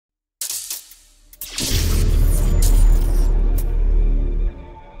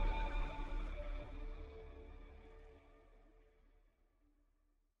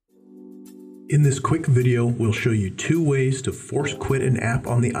In this quick video, we'll show you 2 ways to force quit an app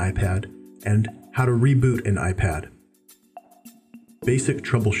on the iPad and how to reboot an iPad. Basic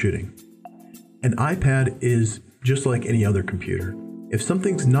troubleshooting. An iPad is just like any other computer. If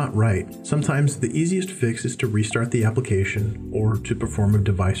something's not right, sometimes the easiest fix is to restart the application or to perform a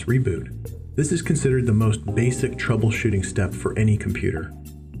device reboot. This is considered the most basic troubleshooting step for any computer.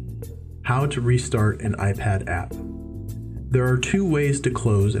 How to restart an iPad app. There are 2 ways to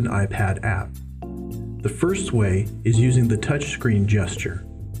close an iPad app. The first way is using the touchscreen gesture.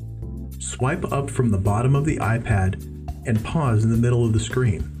 Swipe up from the bottom of the iPad and pause in the middle of the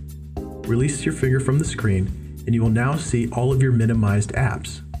screen. Release your finger from the screen and you will now see all of your minimized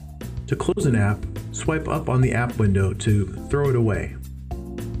apps. To close an app, swipe up on the app window to throw it away.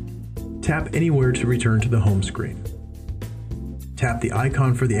 Tap anywhere to return to the home screen. Tap the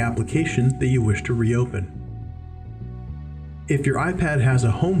icon for the application that you wish to reopen. If your iPad has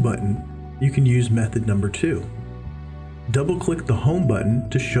a home button, you can use method number 2. Double-click the home button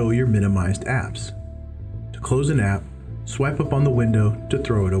to show your minimized apps. To close an app, swipe up on the window to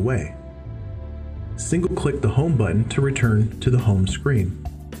throw it away. Single-click the home button to return to the home screen.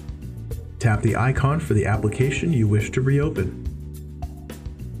 Tap the icon for the application you wish to reopen.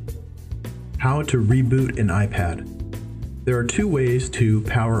 How to reboot an iPad. There are 2 ways to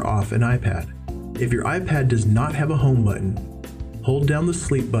power off an iPad. If your iPad does not have a home button, hold down the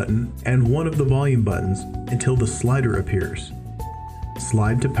sleep button and one of the volume buttons until the slider appears.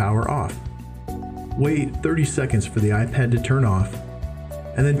 Slide to power off. Wait 30 seconds for the iPad to turn off,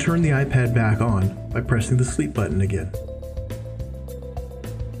 and then turn the iPad back on by pressing the sleep button again.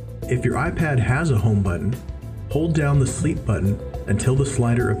 If your iPad has a home button, hold down the sleep button until the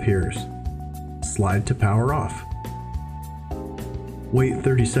slider appears. Slide to power off. Wait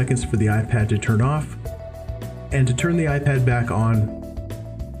 30 seconds for the iPad to turn off, and to turn the iPad back on,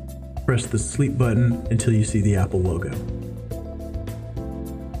 press the sleep button until you see the Apple logo.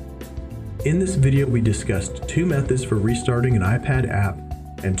 In this video, we discussed 2 methods for restarting an iPad app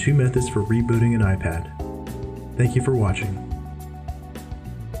and 2 methods for rebooting an iPad. Thank you for watching.